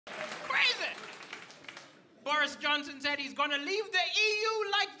Boris Johnson said he's going to leave the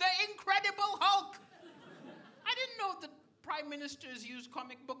EU like the Incredible Hulk. I didn't know that prime ministers use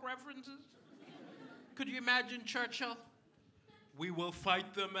comic book references. Could you imagine Churchill? We will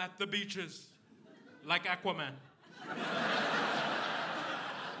fight them at the beaches, like Aquaman.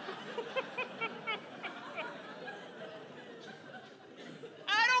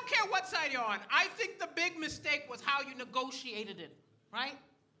 I don't care what side you're on. I think the big mistake was how you negotiated it, right?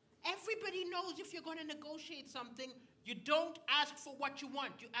 Everybody knows if you're going to negotiate something, you don't ask for what you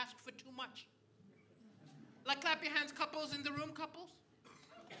want, you ask for too much. Like, clap your hands, couples in the room, couples.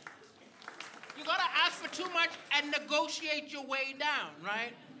 You gotta ask for too much and negotiate your way down,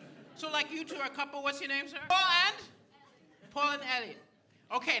 right? So like you two are a couple, what's your name, sir? Paul and Elliot.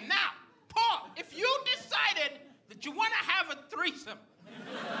 Okay, now, Paul, if you decided that you wanna have a threesome,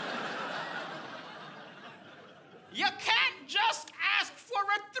 you can't just ask for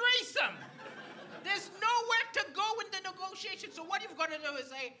a threesome. There's nowhere to go in the negotiation, so what you've gotta do is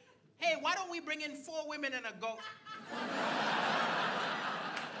say, hey, why don't we bring in 4 women and a goat?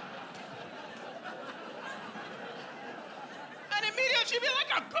 And immediately she'd be like,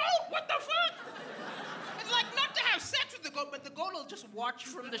 a goat? What the fuck? It's like not to have sex with the goat, but the goat will just watch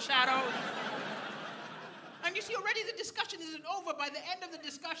from the shadows. And you see, already the discussion isn't over. By the end of the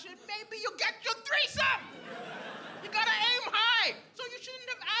discussion, maybe you get your threesome. You gotta aim high. So you shouldn't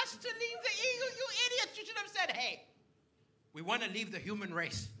have asked to leave the EU, you idiots. You should have said, hey, we want to leave the human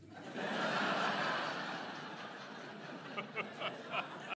race.